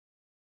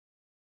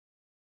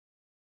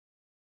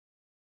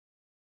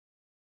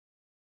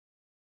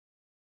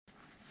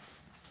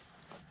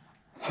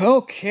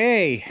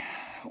Okay,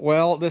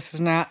 well, this is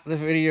not the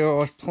video I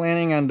was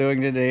planning on doing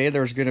today.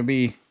 There's going to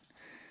be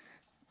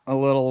a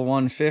little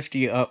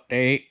 150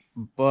 update,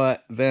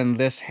 but then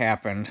this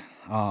happened,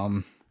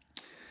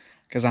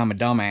 because I'm a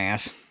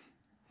dumbass.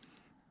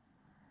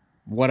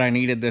 What I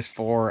needed this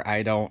for,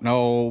 I don't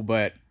know,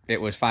 but it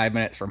was 5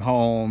 minutes from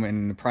home,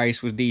 and the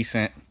price was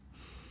decent,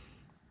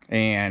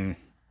 and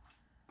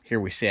here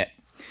we sit.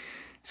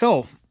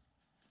 So,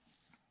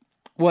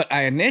 what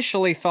I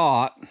initially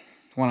thought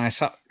when I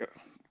saw...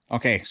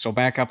 Okay, so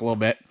back up a little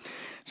bit.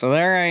 So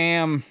there I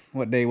am.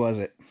 What day was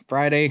it?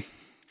 Friday.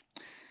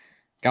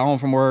 Got home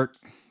from work.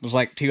 Was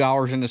like 2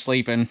 hours into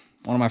sleeping.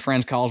 One of my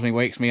friends calls me,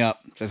 wakes me up.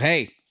 Says,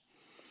 hey,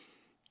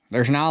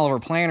 there's an Oliver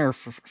planter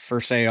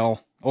for sale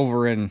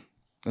over in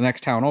the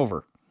next town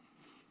over.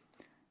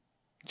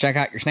 Check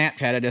out your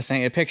Snapchat. I just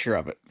sent you a picture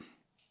of it.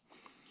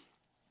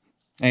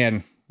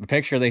 And the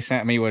picture they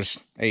sent me was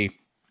a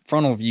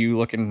frontal view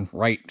looking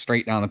right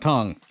straight down the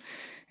tongue.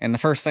 And the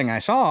first thing I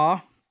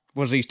saw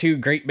was these two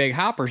great big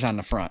hoppers on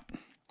the front.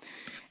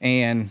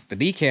 And the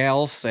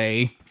decals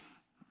say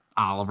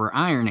Oliver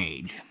Iron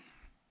Age.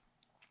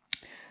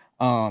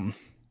 So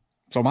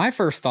my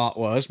first thought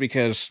was,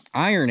 because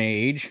Iron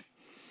Age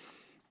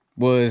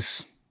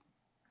was...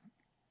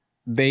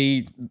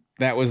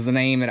 that was the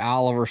name that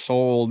Oliver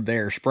sold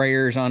their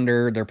sprayers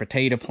under, their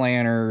potato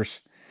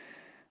planters.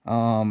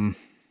 Well,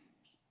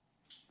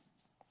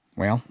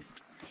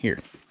 here.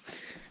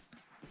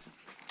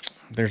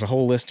 There's a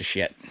whole list of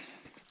shit.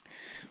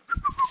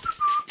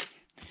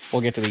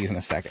 We'll get to these in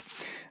a second.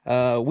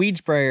 Weed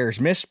sprayers,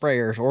 mist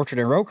sprayers, orchard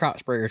and row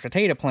crop sprayers,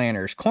 potato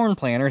planters, corn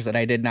planters that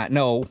I did not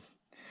know,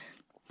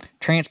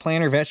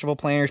 transplanter, vegetable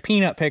planters,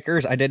 peanut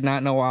pickers. I did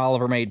not know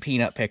Oliver made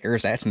peanut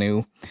pickers. That's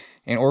new.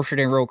 And orchard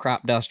and row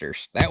crop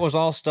dusters. That was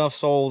all stuff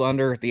sold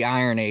under the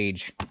Iron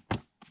Age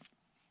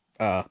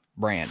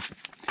brand.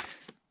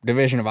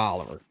 Division of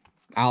Oliver.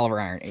 Oliver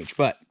Iron Age.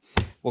 But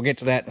we'll get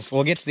to that.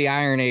 We'll get to the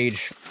Iron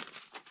Age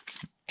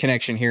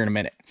connection here in a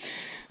minute.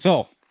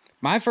 So,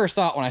 my first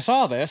thought when I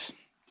saw this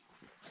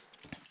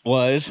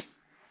was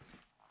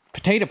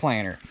potato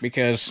planter,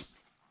 because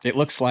it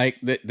looks like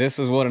this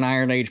is what an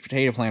Iron Age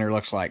potato planter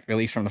looks like, at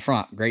least from the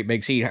front. Great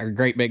big seed, or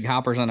great big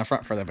hoppers on the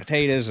front for the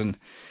potatoes, and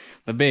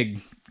the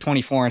big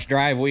 24-inch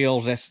drive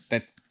wheels. That's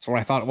what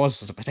I thought it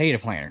was a potato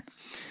planter.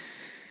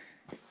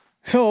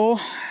 So,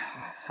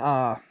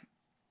 after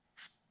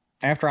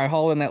I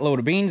hauled in that load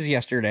of beans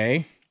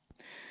yesterday,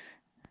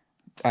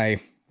 I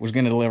was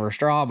going to deliver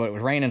straw, but it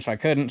was raining, so I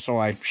couldn't. So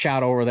I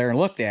shot over there and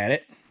looked at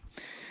it,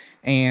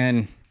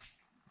 and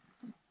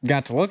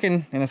got to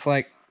looking, and it's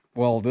like,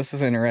 well, this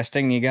is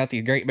interesting. You got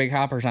these great big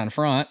hoppers on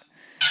front.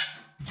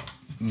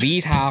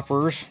 These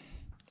hoppers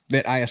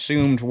that I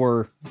assumed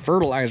were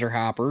fertilizer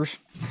hoppers,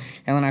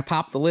 and then I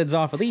popped the lids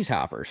off of these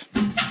hoppers.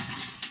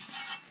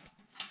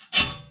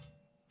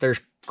 There's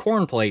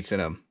corn plates in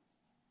them.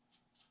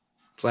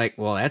 It's like,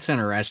 well, that's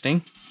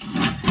interesting.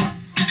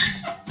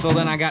 So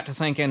then I got to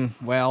thinking,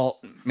 well,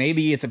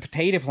 maybe it's a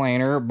potato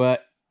planter,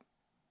 but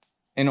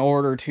in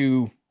order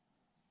to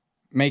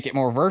make it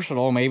more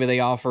versatile, maybe they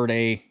offered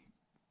a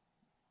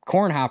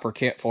corn hopper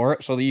kit for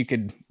it so that you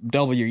could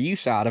double your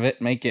use out of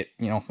it, make it,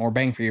 more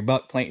bang for your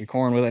buck, plant your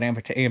corn with it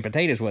and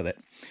potatoes with it.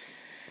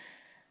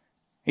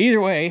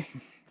 Either way,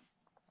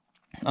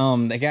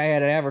 the guy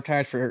had it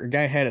advertised for, a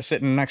guy had it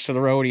sitting next to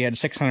the road, he had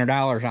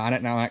 $600 on it,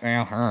 and I'm like,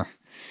 well,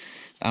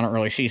 I don't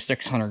really see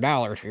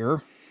 $600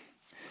 here.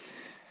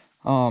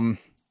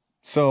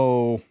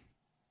 So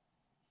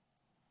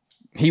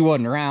he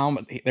wasn't around,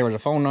 but there was a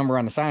phone number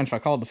on the sign, so I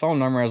called the phone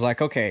number. I was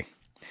like, okay,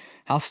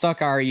 how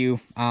stuck are you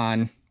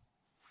on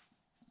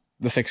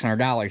the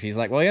 $600? He's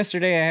like, well,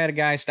 yesterday I had a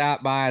guy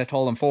stop by, and I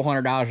told him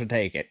 $400 to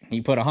take it.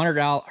 He put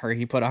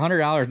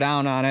 $100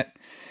 down on it,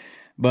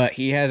 but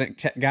he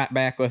hasn't got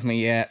back with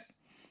me yet.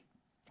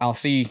 I'll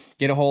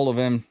get a hold of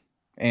him,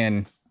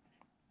 and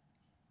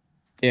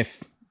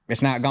if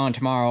it's not gone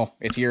tomorrow,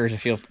 it's yours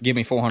if he'll give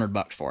me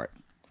 $400 for it.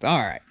 All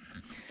right.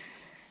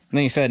 And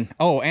then he said,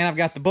 oh, and I've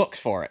got the books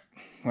for it.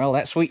 Well,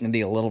 that sweetened the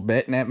deal a little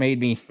bit, and that made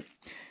me...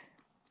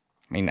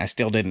 I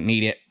still didn't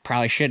need it.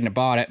 Probably shouldn't have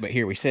bought it, but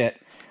here we sit.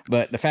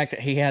 But the fact that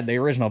he had the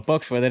original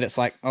books with it, it's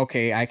like,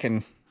 okay, I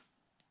can...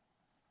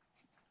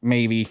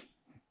 Maybe...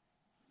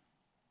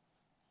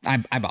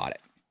 I bought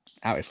it,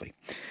 obviously.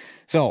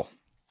 So,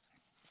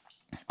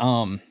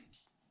 got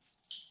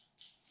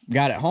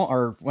it home,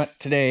 or went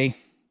today,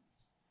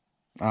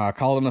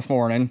 called him this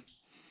morning.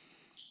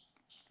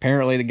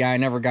 Apparently the guy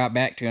never got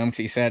back to him, because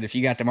he said, if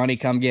you got the money,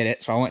 come get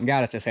it. So I went and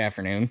got it this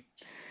afternoon.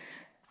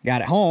 Got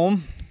it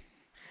home.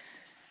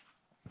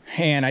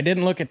 And I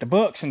didn't look at the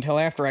books until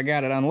after I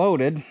got it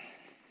unloaded.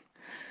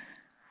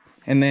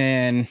 And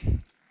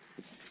then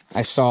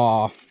I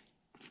saw,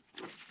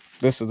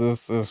 this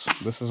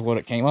is what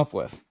it came up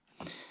with.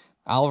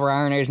 Oliver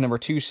Iron Age number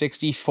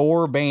 260,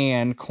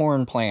 4-band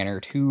corn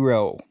planter,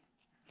 2-row.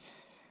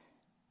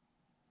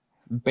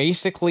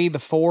 Basically, the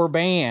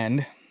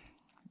 4-band,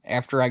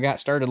 after I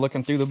got started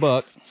looking through the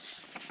book,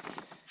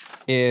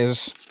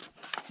 is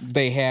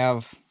they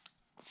have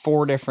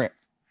 4 different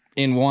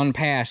in one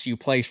pass you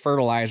place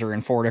fertilizer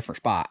in 4 different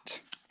spots.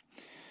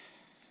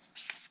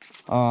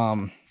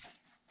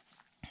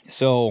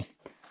 So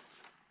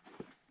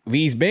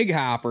these big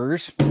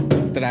hoppers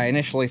that I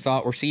initially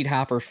thought were seed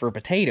hoppers for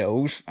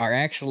potatoes are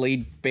actually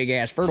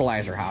big-ass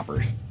fertilizer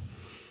hoppers,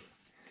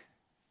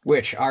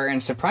 which are in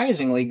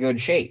surprisingly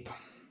good shape.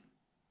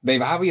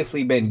 They've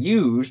obviously been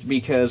used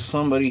because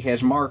somebody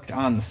has marked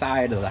on the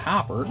side of the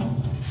hopper.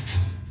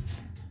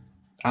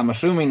 I'm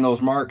assuming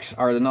those marks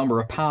are the number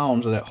of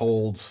pounds that it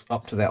holds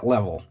up to that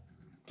level,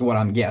 is what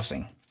I'm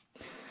guessing.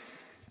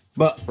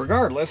 But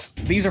regardless,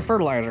 these are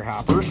fertilizer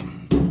hoppers,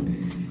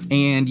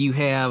 and you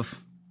have,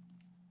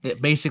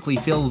 it basically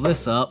fills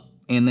this up,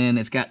 and then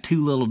it's got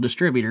 2 little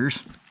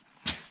distributors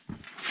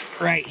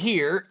right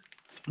here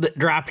that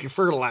drop your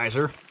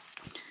fertilizer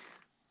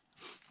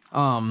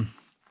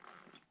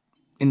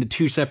into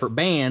 2 separate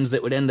bands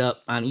that would end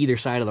up on either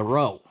side of the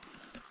row.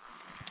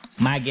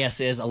 My guess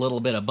is a little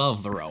bit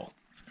above the row.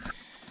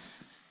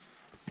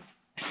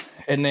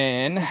 And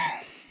then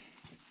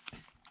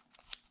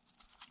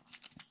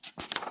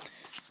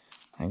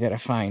I gotta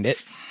find it.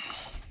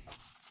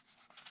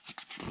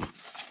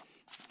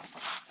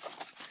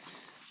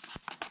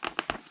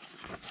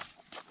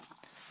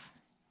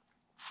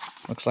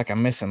 Looks like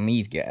I'm missing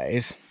these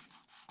guys,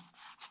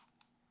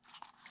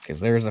 because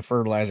there's the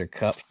fertilizer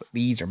cups, but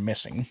these are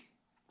missing.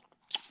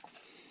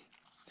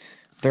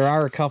 There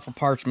are a couple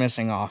parts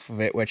missing off of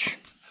it, which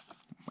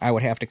I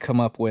would have to come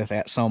up with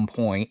at some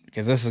point,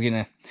 because this is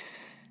gonna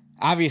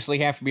obviously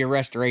have to be a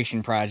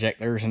restoration project.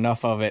 There's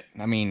enough of it.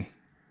 I mean,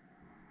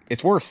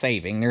 it's worth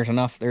saving. There's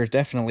enough. There's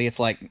definitely, it's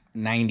like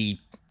 98%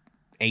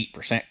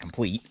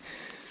 complete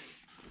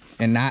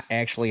and not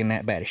actually in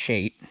that bad a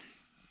shape.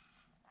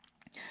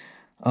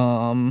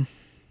 Dang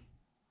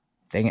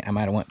it, I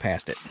might have went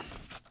past it.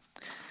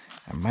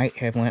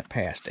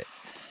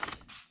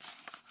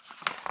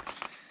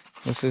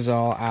 This is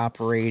all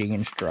operating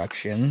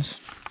instructions.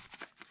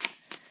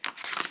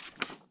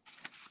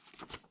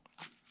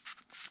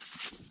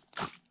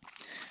 I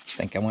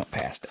think I went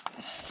past it.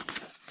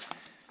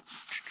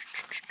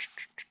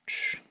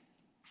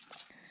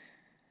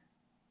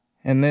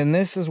 And then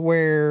this is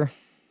where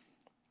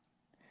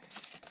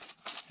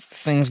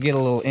things get a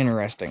little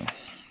interesting.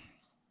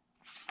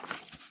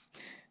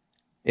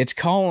 It's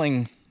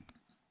calling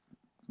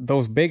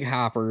those big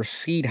hoppers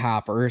seed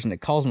hoppers, and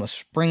it calls them a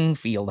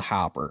Springfield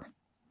hopper.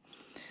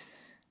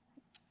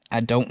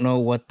 I don't know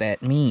what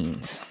that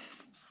means.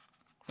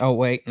 Oh,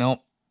 wait, nope.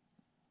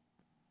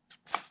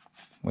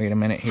 Wait a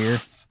minute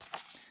here.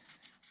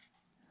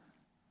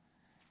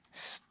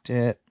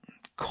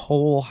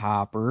 Coal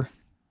hopper.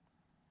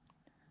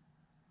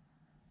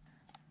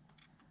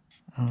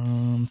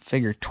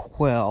 Figure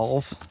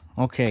 12.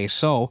 Okay,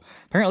 so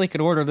apparently you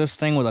could order this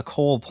thing with a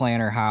coal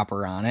planter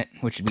hopper on it,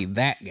 which would be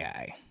that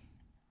guy.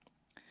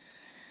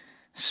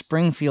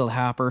 Springfield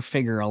hopper,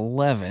 figure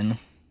 11.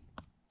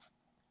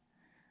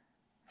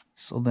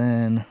 So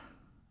then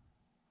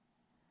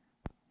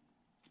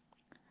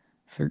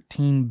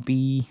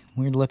 13B,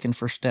 we're looking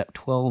for step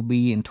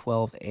 12B and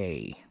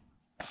 12A.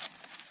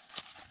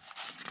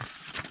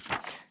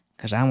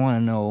 Because I want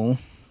to know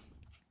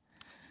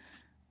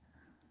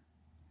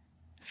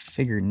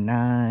figure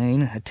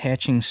 9,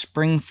 attaching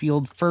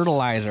Springfield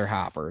fertilizer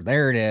hopper.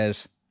 There it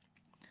is.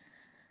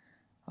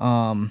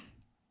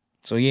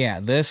 So yeah,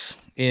 this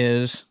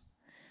is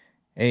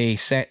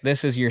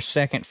this is your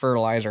second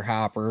fertilizer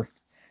hopper,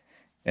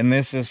 and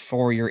this is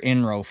for your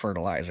in-row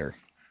fertilizer.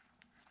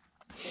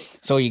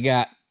 So you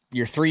got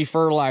your 3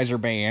 fertilizer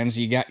bands,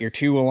 you got your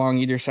 2 along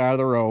either side of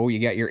the row, you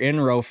got your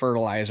in-row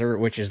fertilizer,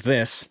 which is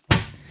this,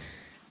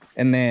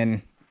 and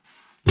then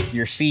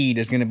your seed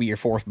is going to be your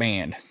 4th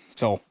band.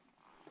 So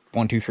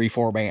 1, 2, 3,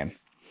 4 band.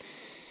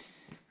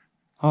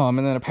 And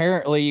then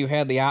apparently you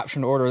had the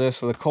option to order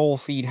this with a coal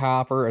seed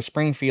hopper, a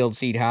Springfield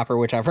seed hopper,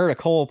 which I've heard of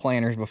coal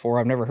planters before.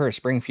 I've never heard of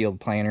Springfield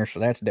planters, so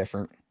that's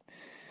different.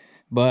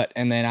 But,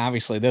 and then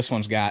obviously this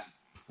one's got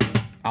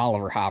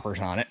Oliver hoppers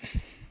on it.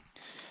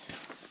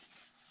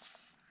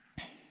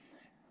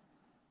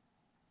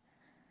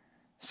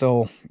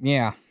 So,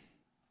 yeah.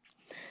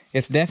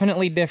 It's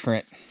definitely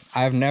different.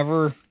 I've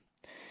never...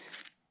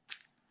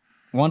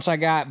 Once I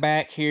got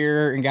back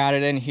here and got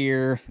it in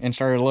here and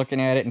started looking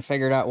at it and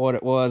figured out what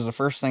it was, the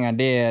first thing I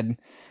did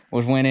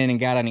was went in and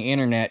got on the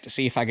internet to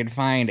see if I could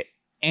find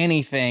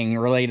anything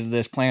related to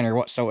this planter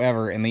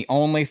whatsoever. And the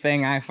only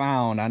thing I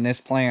found on this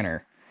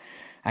planter,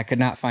 I could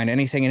not find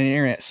anything in an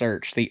internet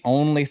search. The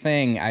only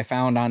thing I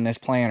found on this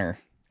planter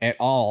at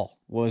all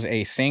was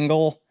a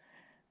single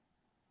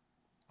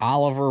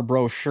Oliver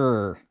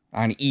brochure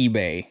on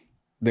eBay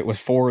that was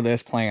for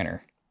this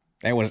planter.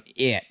 That was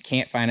it.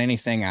 Can't find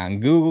anything on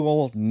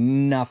Google,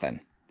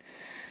 nothing.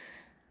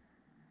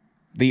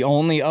 The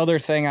only other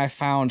thing I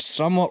found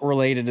somewhat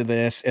related to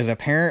this is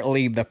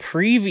apparently the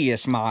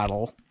previous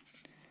model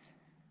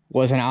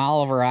was an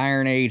Oliver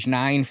Iron Age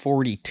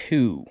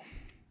 942.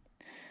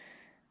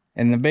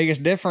 And the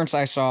biggest difference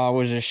I saw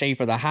was the shape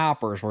of the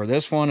hoppers, where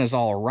this one is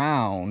all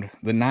round.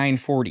 The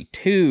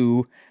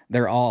 942,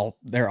 they're all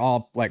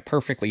like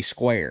perfectly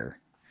square.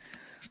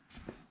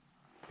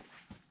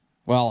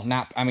 Well,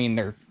 not, I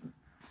mean,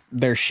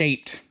 they're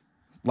shaped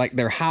like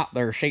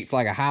they're shaped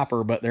like a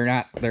hopper, but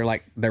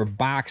they're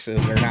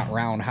boxes. They're not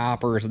round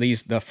hoppers.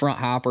 The front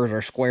hoppers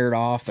are squared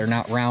off. They're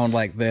not round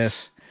like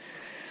this.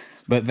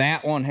 But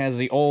that one has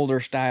the older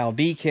style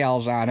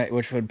decals on it,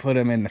 which would put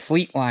them in the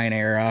Fleetline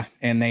era,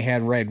 and they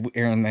had red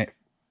in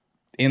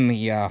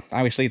the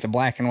obviously it's a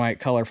black and white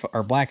color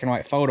or black and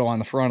white photo on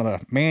the front of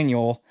the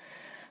manual,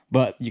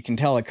 but you can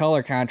tell the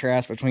color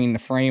contrast between the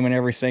frame and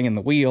everything and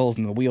the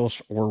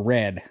wheels were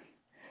red.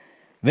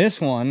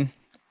 This one,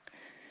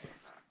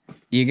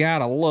 you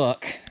gotta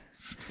look,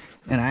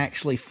 and I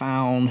actually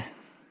found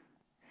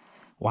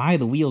why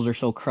the wheels are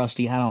so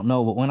crusty, I don't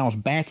know, but when I was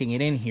backing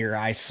it in here,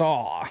 I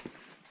saw,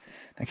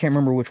 I can't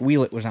remember which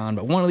wheel it was on,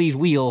 but one of these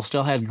wheels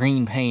still has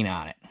green paint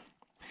on it.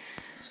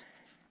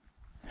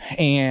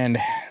 And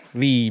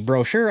the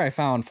brochure I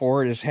found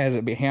for it has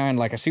it behind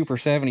like a Super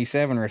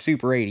 77 or a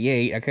Super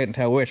 88. I couldn't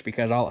tell which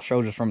because all it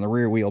shows is from the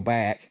rear wheel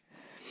back.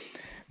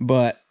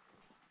 But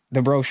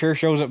the brochure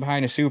shows it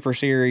behind a Super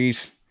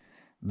Series.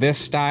 This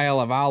style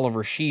of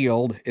Oliver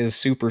Shield is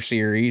Super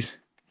Series.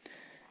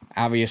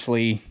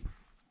 Obviously,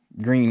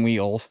 green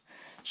wheels.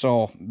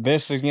 So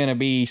this is going to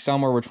be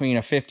somewhere between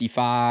a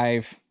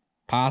 55,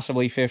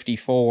 possibly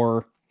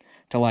 54,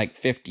 to like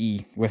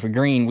 50. With the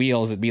green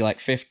wheels, it'd be like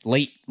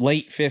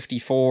late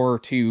 54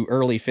 to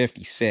early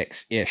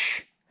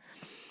 56-ish.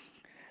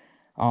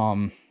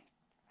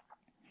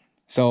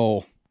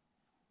 So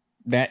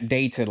that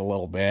dates it a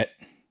little bit.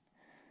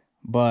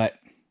 But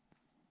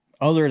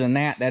other than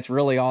that, that's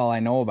really all I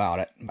know about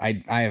it.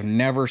 I have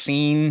never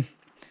seen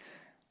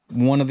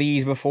one of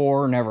these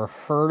before, never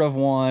heard of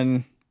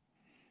one.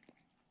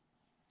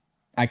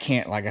 I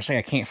can't, like I say,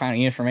 I can't find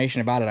any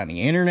information about it on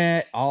the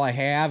internet. All I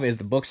have is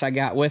the books I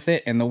got with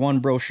it and the one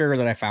brochure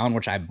that I found,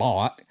 which I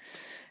bought.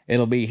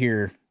 It'll be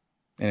here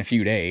in a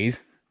few days.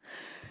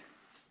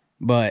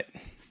 But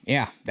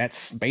yeah,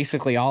 that's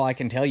basically all I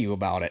can tell you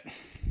about it.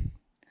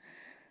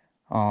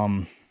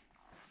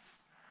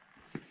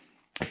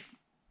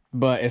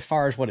 But as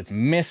far as what it's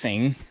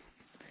missing,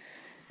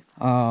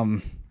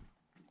 it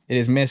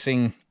is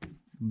missing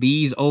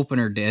these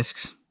opener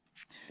discs,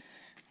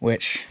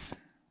 which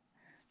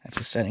that's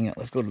a setting it.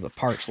 Let's go to the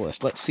parts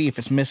list. Let's see if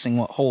it's missing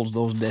what holds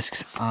those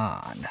discs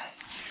on.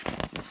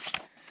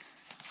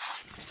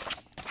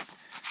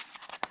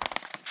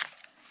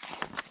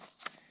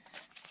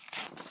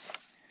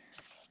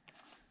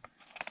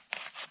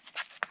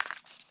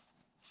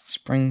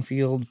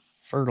 Springfield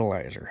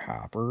fertilizer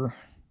hopper.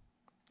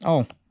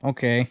 Oh,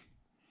 okay.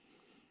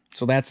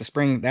 So that's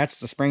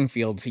the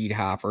Springfield seed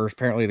hopper.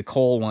 Apparently the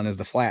Cole one is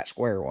the flat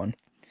square one.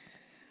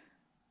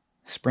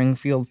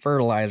 Springfield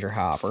fertilizer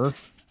hopper.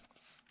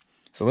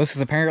 So this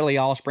is apparently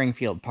all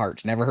Springfield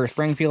parts. Never heard of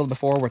Springfield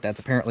before, but that's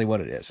apparently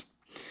what it is.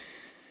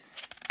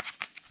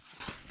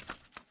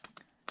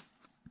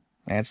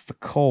 That's the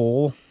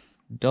Cole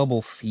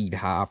double seed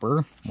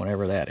hopper,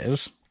 whatever that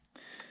is.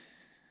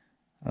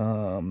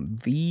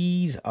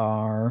 These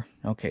are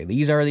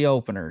the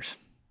openers.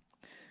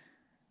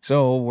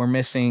 So we're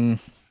missing,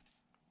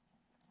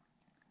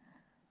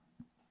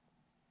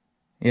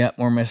 yep,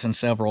 we're missing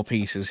several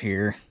pieces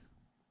here.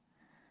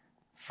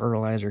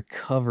 Fertilizer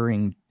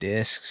covering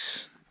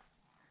discs.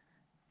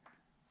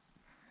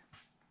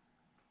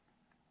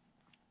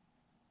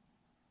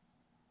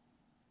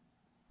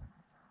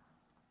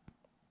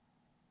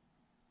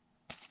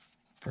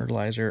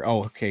 Fertilizer.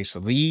 Oh, okay. So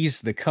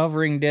the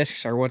covering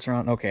discs are what's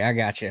around. Okay, I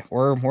got you.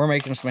 We're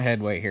making some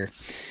headway here.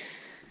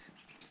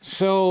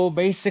 So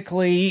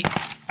basically,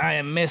 I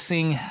am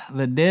missing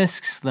the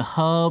discs, the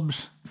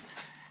hubs,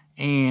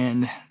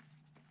 and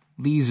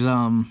these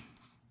I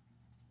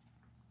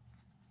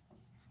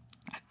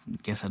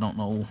guess I don't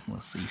know.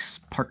 Let's see,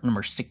 part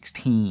number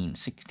 16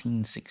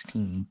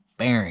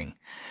 bearing.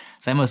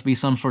 So that must be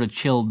some sort of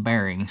chilled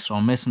bearing. So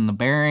I'm missing the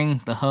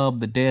bearing, the hub,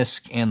 the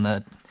disc, and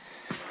the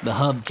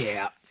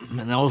hubcap.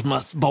 And those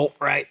must bolt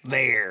right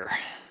there.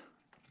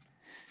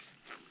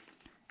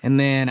 And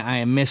then I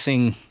am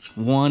missing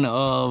one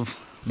of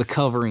the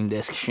covering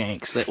disc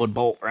shanks that would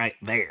bolt right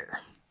there.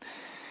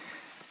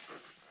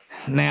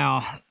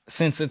 Now,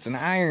 since it's an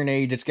Iron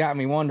Age, it's got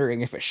me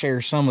wondering if it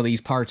shares some of these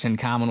parts in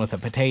common with a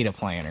potato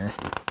planter,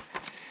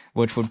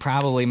 which would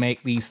probably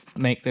make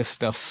this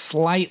stuff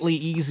slightly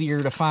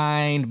easier to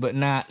find, but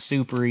not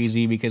super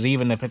easy, because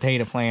even the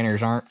potato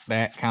planters aren't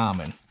that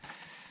common.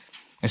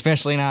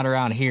 Especially not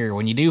around here.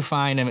 When you do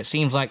find them, it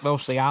seems like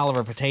most of the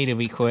Oliver potato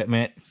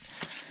equipment,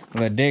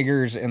 the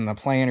diggers and the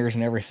planters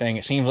and everything,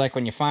 it seems like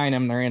when you find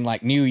them, they're in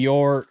like New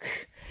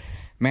York,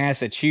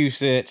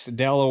 Massachusetts,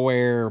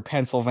 Delaware,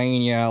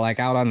 Pennsylvania, like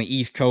out on the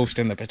East Coast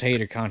in the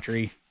potato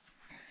country.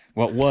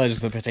 What was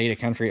the potato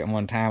country at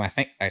one time.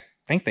 I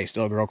think they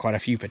still grow quite a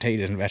few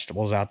potatoes and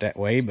vegetables out that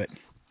way, but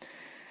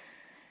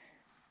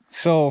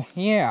so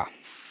yeah.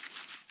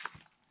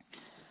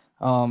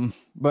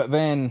 But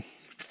then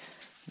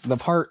the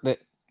part that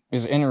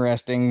is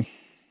interesting,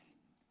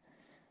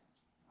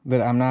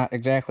 that I'm not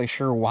exactly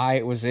sure why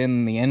it was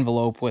in the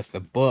envelope with the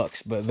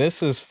books, but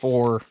this is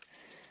for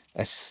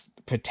a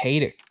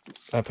potato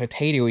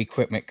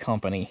equipment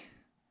company.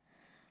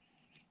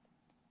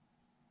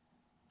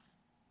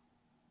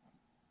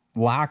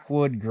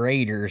 Lockwood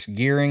Graders,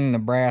 Gearing,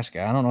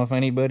 Nebraska. I don't know if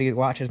anybody that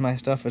watches my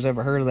stuff has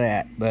ever heard of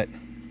that, but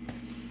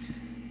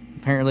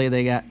apparently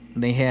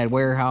they had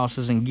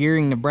warehouses in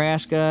Gearing,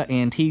 Nebraska,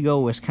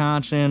 Antigo,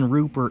 Wisconsin,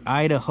 Rupert,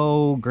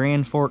 Idaho,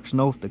 Grand Forks,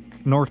 North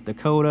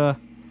Dakota,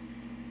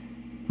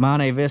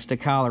 Monte Vista,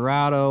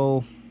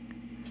 Colorado,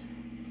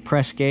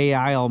 Presque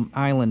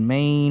Island,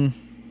 Maine,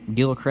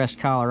 Gilchrist,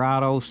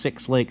 Colorado,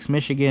 Six Lakes,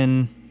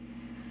 Michigan,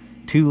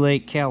 Two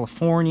Lake,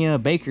 California,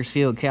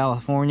 Bakersfield,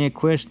 California,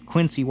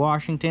 Quincy,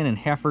 Washington, and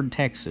Hefford,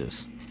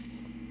 Texas.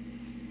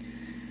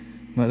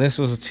 But this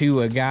was to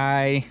a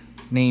guy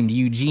named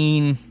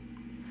Eugene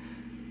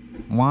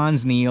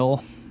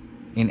Wansneal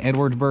in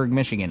Edwardsburg,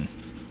 Michigan.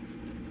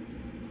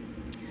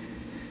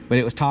 But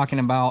it was talking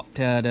about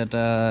that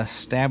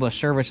established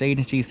service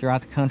agencies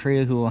throughout the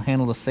country who will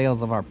handle the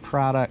sales of our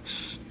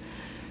products.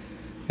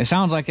 It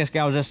sounds like this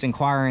guy was just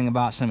inquiring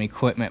about some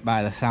equipment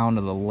by the sound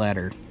of the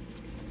letter.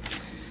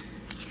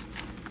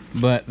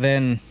 But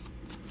then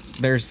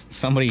there's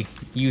somebody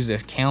used a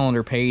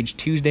calendar page,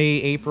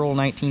 Tuesday, April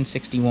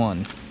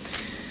 1961.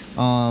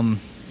 And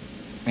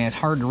it's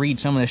hard to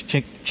read some of this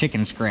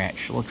chicken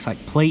scratch. It looks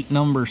like plate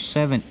number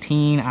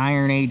 17,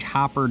 Iron Age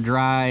Hopper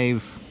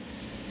Drive.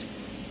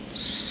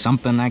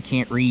 Something, I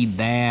can't read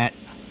that.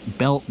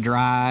 Belt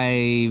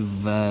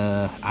drive,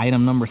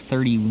 item number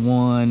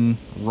 31,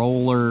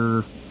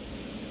 roller.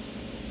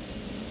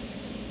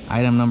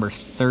 Item number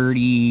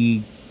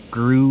 30,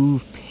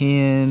 groove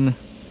pin.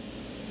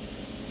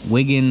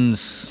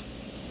 Wiggins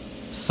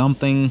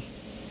something.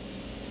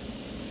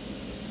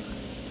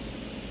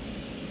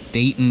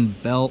 Dayton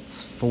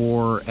belts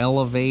for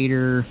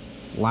elevator.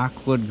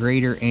 Lockwood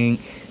Grader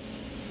Inc.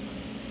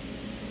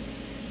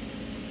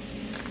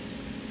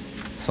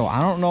 So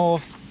I don't know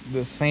if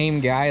the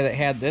same guy that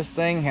had this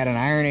thing had an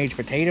Iron Age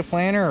potato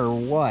planter or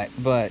what,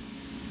 but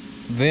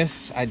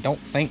this I don't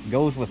think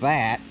goes with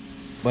that,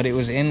 but it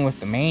was in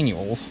with the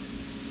manuals.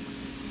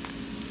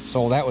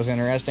 So that was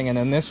interesting, and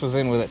then this was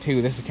in with it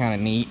too. This is kind of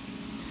neat.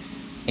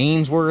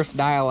 Ainsworth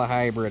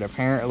Dial-A-Hybrid.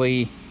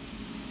 Apparently,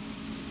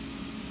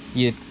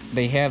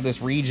 they have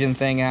this region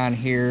thing on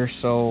here,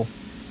 so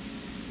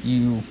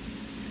you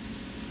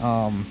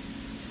and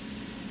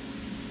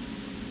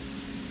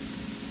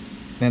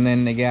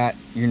then they got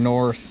your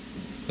north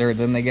there.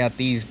 Then they got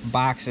these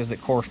boxes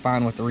that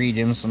correspond with the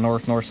regions: so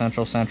north, north,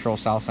 central, central,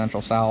 south,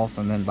 central, south,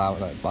 and then blah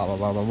blah blah blah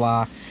blah blah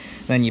blah.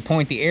 Then you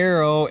point the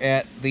arrow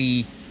at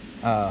the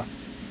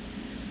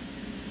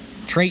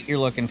trait you're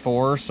looking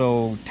for,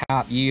 so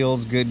top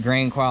yields, good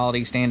grain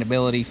quality,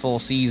 standability, full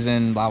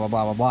season, blah blah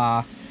blah blah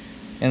blah.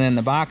 And then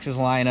the boxes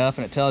line up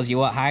and it tells you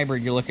what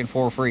hybrid you're looking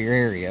for your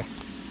area.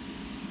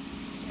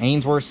 It's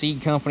Ainsworth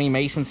Seed Company,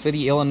 Mason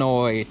City,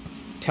 Illinois.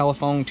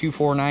 Telephone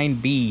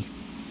 249B.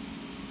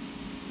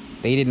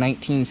 Dated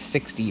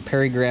 1960.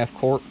 Paragraph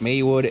Court,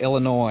 Maywood,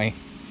 Illinois.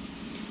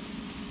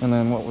 And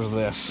then what was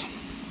this?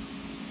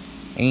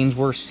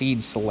 Ainsworth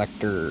Seed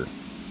Selector.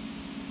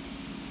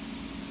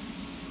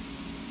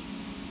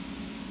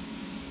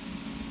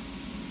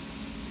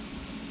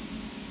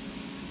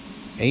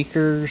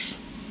 Acres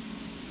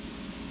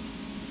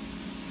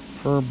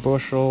per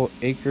bushel,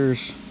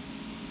 acres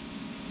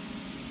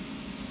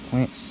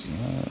plants.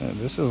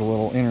 This is a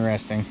little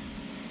interesting.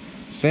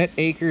 Set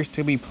acres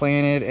to be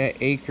planted at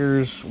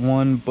acres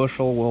 1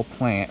 bushel will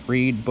plant.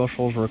 Read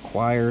bushels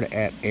required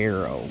at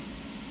arrow.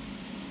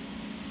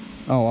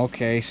 Oh,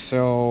 okay,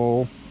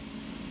 so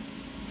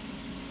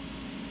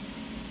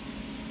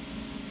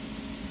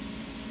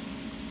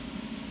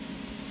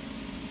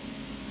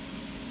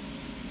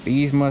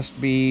these must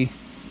be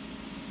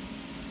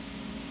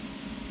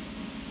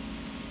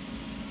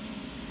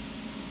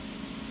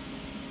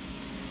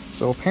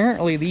so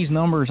apparently these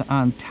numbers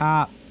on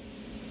top,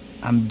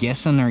 I'm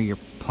guessing, are your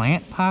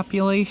plant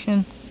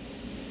population.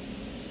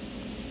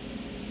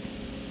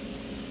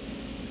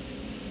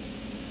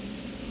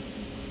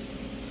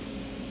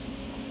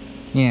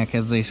 Yeah,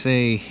 because they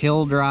say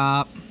hill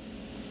drop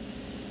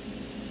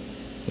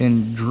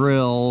and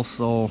drill,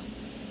 so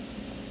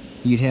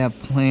you'd have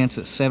plants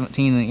at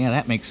 17, and yeah,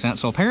 that makes sense.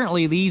 So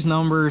apparently these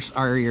numbers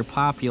are your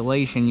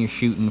population you're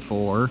shooting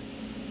for.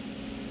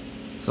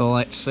 So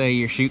let's say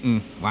you're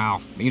shooting,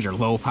 wow, these are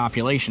low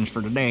populations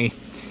for today.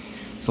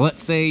 So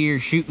let's say you're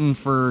shooting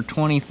for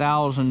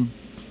 20,000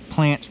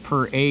 plants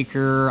per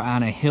acre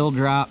on a hill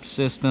drop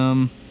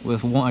system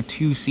with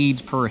 2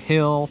 seeds per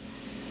hill.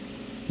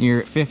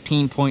 You're at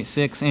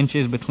 15.6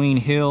 inches between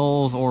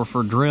hills, or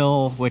for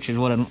drill, which is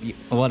what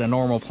a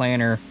normal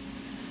planter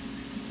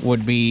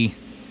would be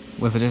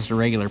with just a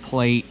regular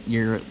plate,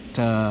 you're at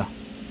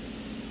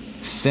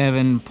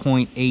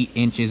 7.8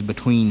 inches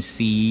between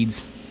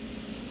seeds.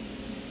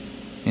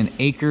 And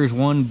acres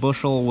 1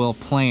 bushel will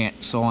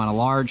plant. So on a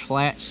large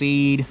flat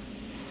seed,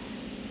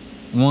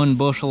 1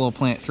 bushel will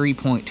plant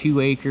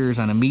 3.2 acres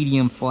on a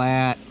medium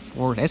flat.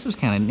 This is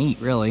kind of neat,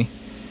 really.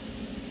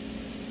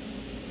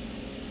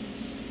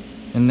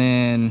 And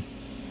then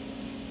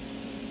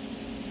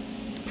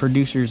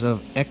producers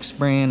of X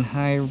brand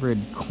hybrid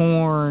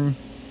corn,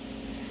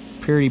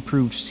 purity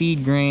approved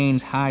seed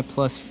grains, high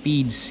plus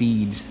feed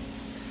seeds.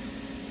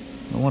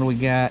 And what do we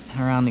got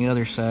around the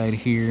other side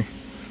here?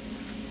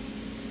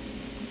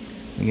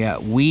 We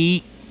got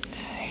wheat,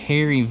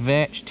 hairy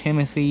vetch,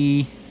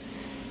 Timothy,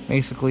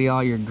 basically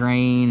all your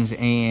grains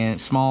and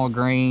small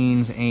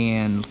grains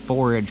and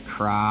forage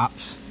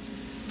crops.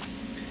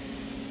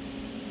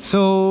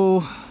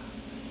 So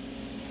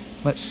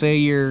let's say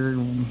you're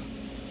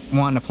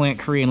wanting to plant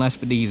Korean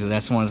Lespedeza,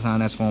 that's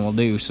one we'll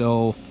do.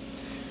 So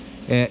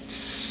at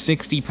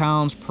 60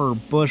 pounds per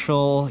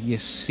bushel, your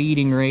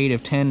seeding rate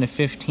of 10 to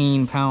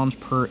 15 pounds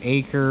per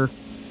acre.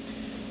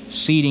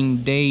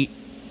 Seeding date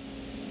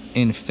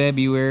in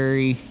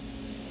February.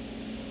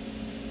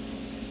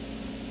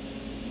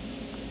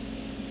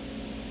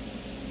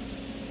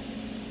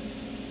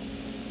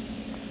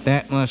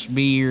 That must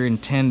be your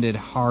intended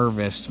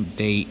harvest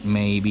date,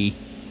 maybe.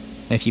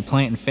 If you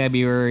plant in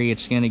February,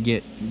 it's gonna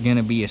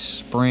be a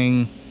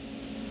spring.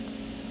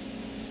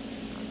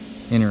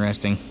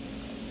 Interesting.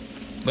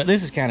 But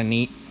this is kind of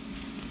neat.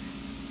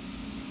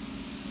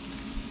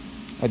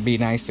 It'd be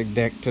nice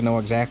to know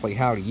exactly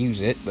how to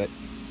use it, but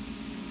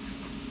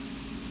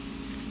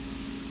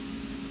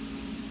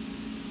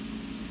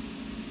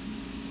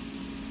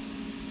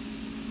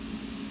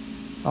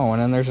oh,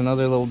 and then there's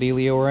another little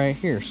dealio right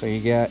here. So you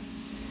got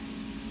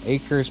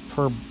acres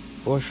per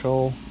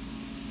bushel.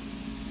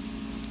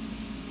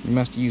 You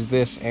must use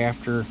this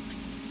after.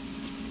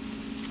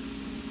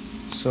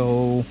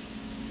 So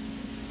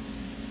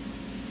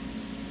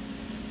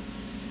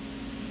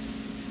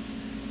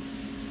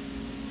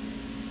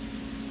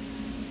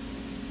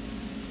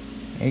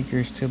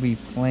acres to be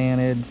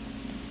planted.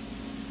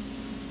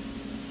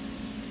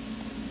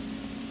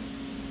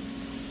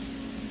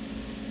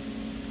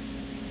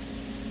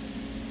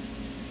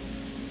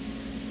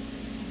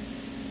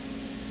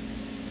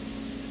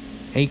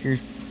 Acres.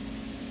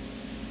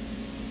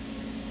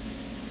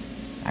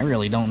 I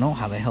really don't know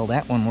how the hell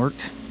that one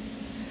works.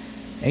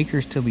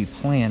 Acres to be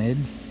planted.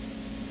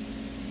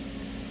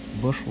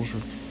 Bushels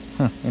are,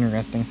 huh,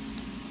 interesting.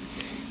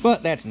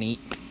 But that's neat.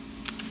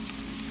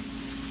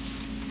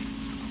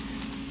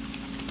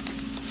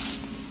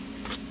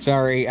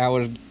 Sorry,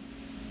 I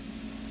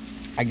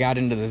got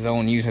into the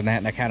zone using that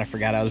and I kind of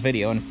forgot I was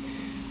videoing.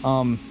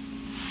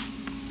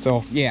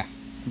 So yeah,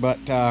 but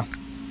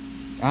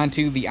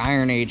onto the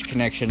Iron Age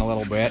connection a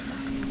little bit.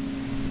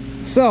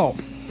 So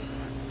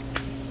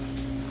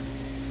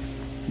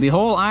the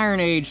whole Iron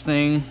Age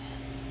thing,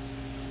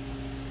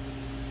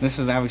 this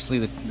is obviously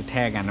the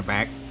tag on the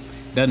back,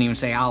 doesn't even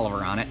say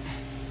Oliver on it.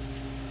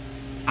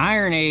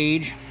 Iron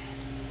Age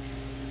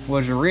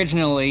was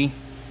originally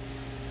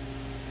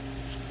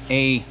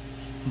a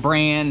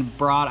brand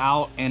brought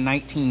out in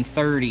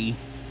 1930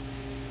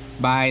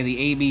 by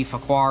the A.B.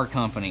 Farquhar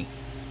Company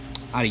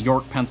out of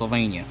York,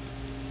 Pennsylvania.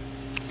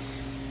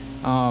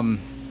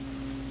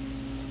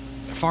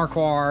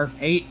 Farquhar,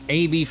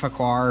 A.B.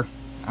 Farquhar,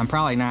 I'm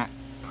probably not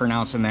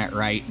pronouncing that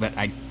right, but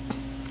I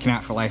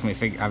cannot for the life of me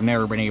figure. I've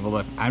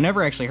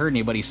never actually heard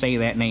anybody say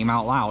that name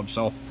out loud.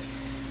 So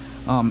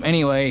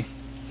anyway,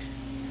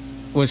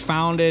 was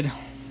founded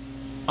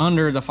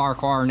under the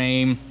Farquhar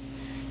name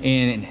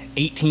in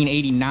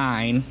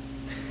 1889,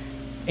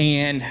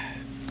 and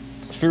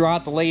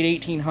throughout the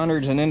late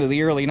 1800s and into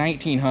the early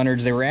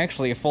 1900s, they were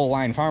actually a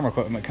full-line farm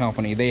equipment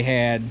company. They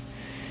had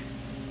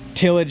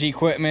tillage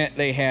equipment,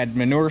 they had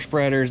manure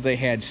spreaders, they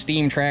had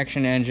steam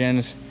traction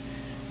engines,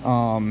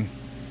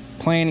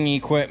 planting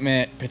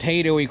equipment,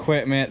 potato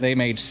equipment, they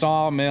made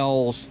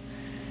sawmills,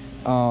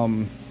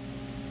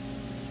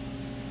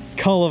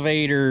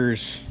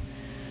 cultivators,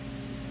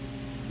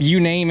 you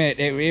name it.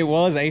 It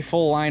was a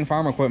full-line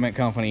farm equipment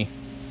company.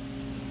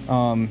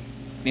 Right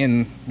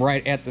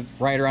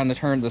around the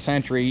turn of the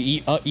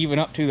century, even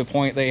up to the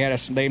point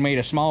they made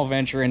a small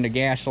venture into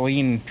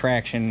gasoline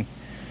traction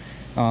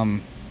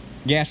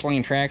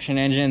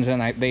engines,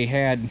 and they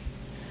had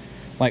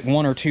like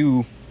 1 or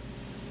 2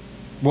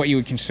 what you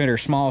would consider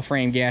small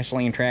frame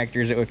gasoline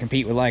tractors that would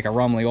compete with like a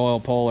Rumley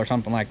oil pull or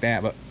something like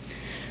that, but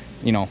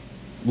you know,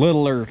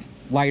 littler,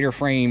 lighter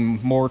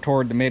frame, more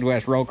toward the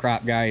Midwest row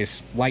crop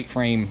guys, light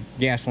frame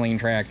gasoline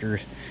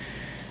tractors.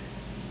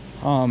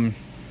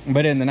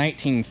 But in the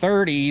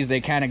 1930s, they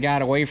kind of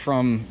got away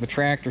from the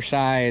tractor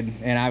side,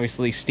 and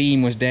obviously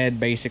steam was dead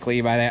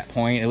basically by that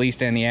point, at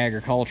least in the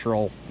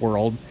agricultural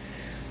world.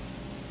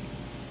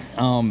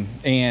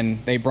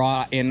 And they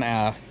brought in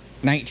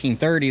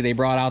 1930, they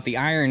brought out the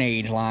Iron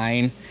Age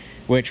line,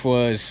 which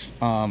was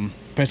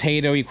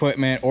potato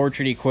equipment,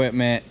 orchard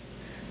equipment,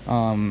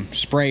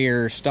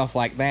 sprayers, stuff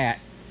like that.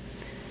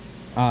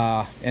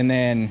 And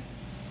then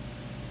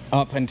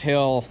up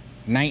until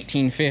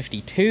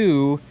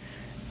 1952,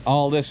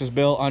 all this was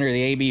built under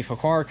the A.B.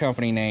 Farquhar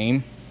Company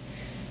name.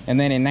 And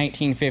then in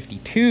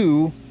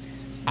 1952,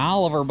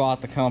 Oliver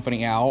bought the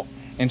company out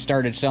and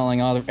started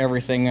selling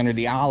everything under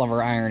the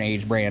Oliver Iron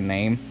Age brand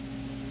name.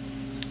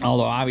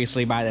 Although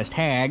obviously by this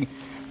tag,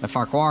 the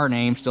Farquhar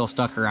name still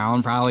stuck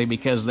around, probably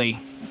because they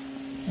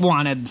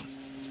wanted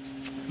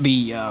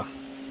the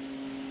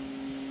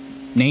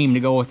name to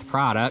go with the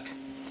product.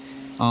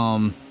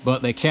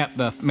 But they kept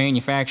the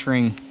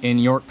manufacturing in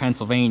York,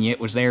 Pennsylvania. It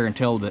was there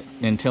until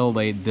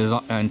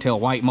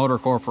White Motor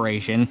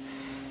Corporation,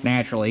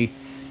 naturally,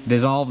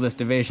 dissolved this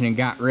division and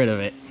got rid of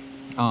it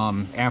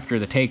after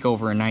the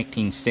takeover in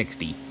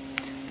 1960.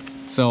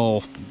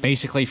 So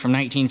basically, from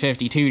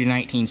 1952 to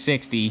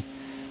 1960,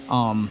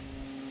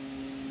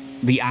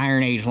 the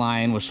Iron Age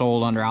line was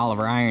sold under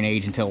Oliver Iron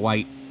Age until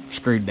White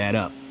screwed that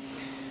up.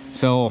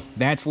 So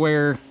that's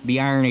where the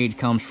Iron Age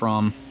comes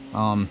from.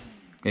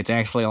 It's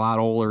actually a lot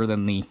older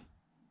than the...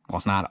 Well,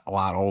 it's not a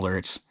lot older.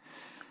 It's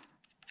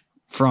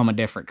from a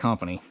different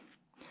company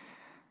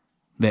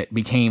that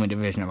became a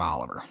division of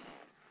Oliver.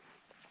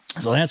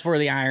 So that's where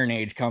the Iron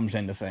Age comes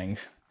into things.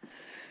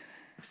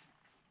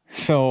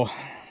 So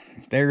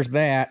there's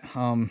that.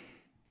 I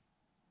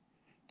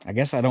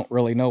guess I don't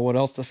really know what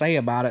else to say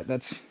about it.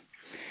 That's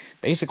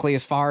basically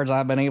as far as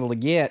I've been able to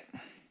get.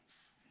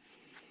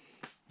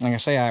 Like I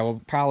say, I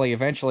will probably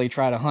eventually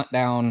try to hunt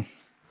down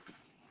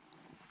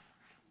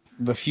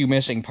the few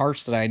missing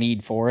parts that I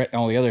need for it.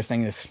 Oh, the other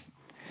thing that's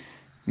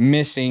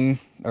missing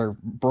or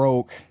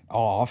broke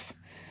off,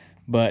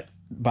 but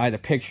by the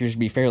pictures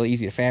be fairly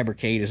easy to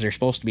fabricate, is there's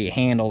supposed to be a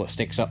handle that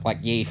sticks up like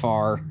yay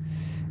far,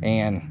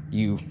 and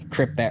you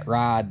trip that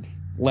rod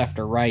left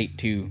or right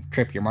to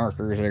trip your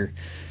markers, or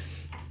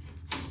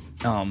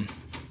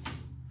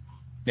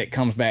it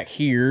comes back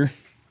here,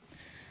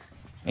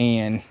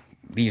 and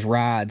these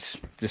rods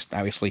just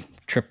obviously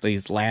trip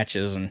these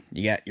latches, and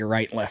you got your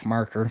right and left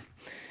marker.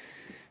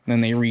 And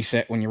then they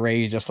reset when you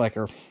raise, just like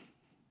a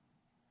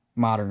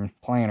modern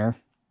planner.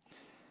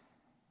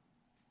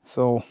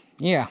 So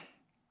yeah,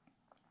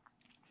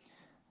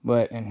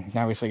 and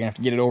obviously gonna have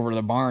to get it over to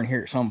the barn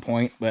here at some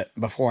point. But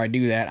before I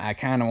do that, I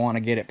kind of want to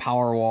get it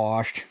power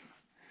washed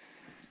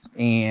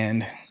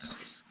and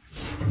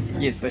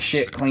get the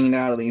shit cleaned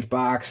out of these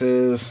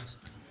boxes.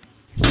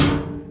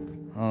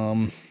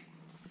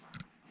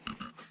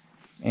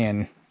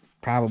 And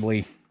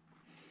probably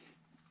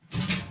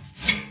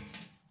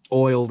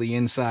oil the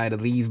inside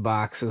of these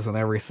boxes and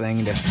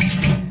everything to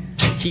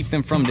keep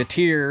them from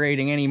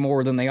deteriorating any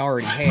more than they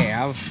already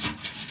have.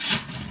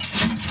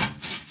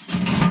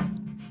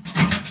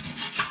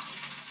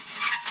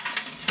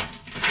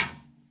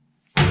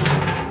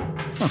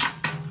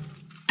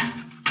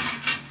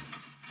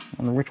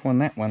 Wonder which one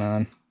that went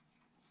on.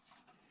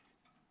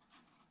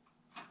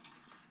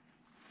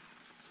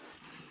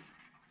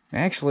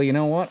 Actually, you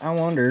know what? I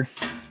wonder.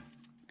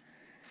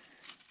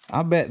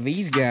 I bet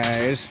these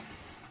guys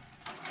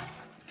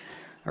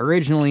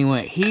originally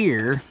went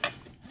here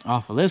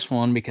off of this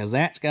one, because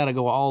that's got to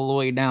go all the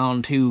way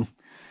down to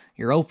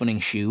your opening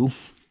shoe.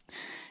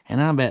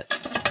 And I bet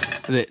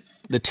that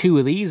the two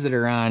of these that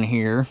are on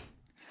here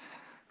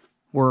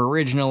were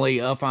originally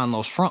up on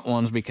those front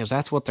ones, because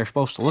that's what they're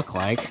supposed to look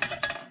like.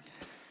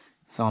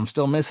 So I'm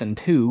still missing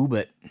two,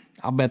 but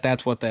I'll bet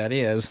that's what that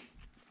is.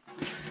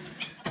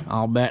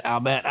 I'll bet.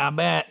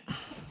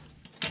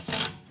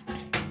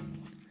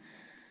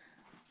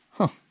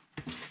 Huh.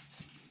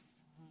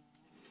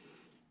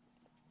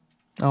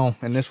 Oh,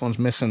 and this one's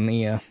missing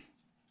the,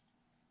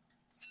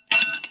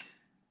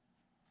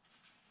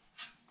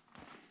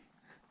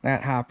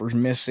 that hopper's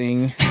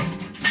missing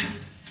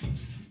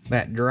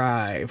that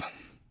drive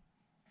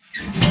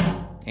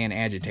and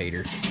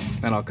agitator.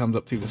 That all comes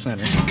up through the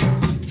center.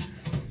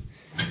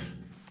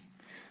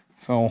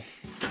 So,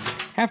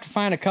 have to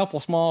find a couple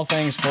small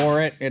things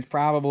for it. It's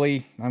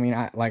probably, I mean,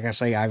 like I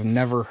say, I've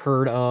never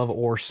heard of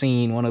or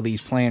seen one of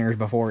these planners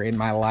before in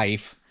my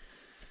life.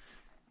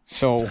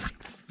 So,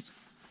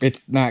 it's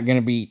not going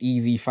to be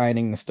easy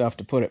finding the stuff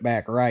to put it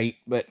back right,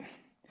 but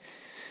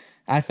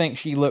I think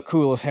she looked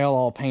cool as hell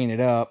all painted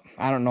up.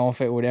 I don't know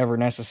if it would ever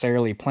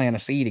necessarily plant a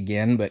seed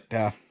again, but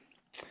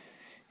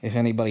if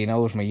anybody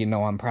knows me, you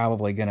know I'm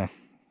probably going to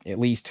at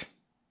least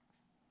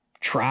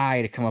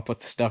try to come up with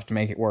the stuff to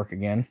make it work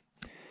again.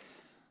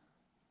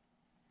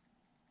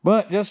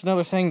 But just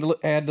another thing to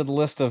add to the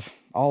list of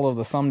all of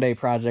the someday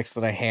projects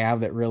that I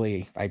have that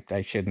really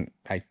I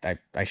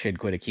should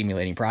quit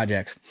accumulating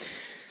projects.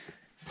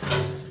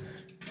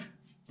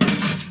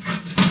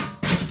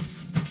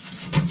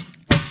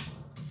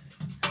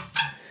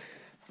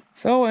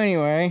 So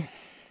anyway,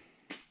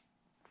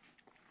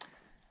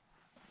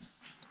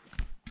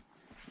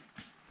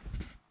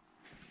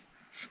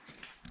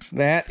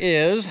 that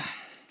is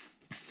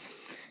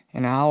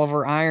an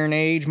Oliver Iron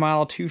Age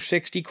Model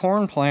 260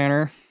 corn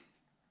planter.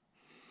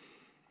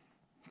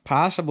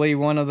 Possibly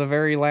one of the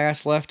very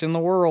last left in the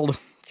world,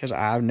 because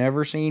I've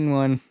never seen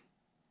one.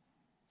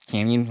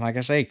 Can't even, like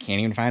I say, can't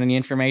even find any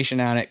information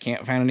on it.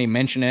 Can't find any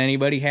mention of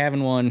anybody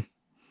having one.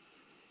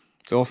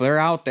 So if they're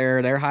out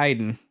there, they're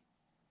hiding.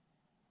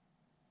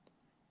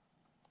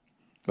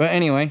 But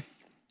anyway,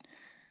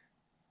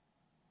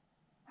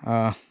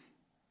 I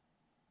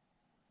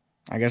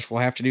I guess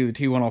we'll have to do the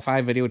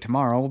T105 video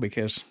tomorrow,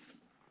 because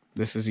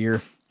this is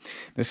your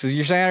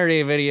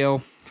Saturday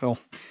video. So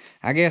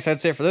I guess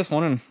that's it for this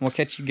one, and we'll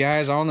catch you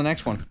guys on the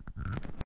next one.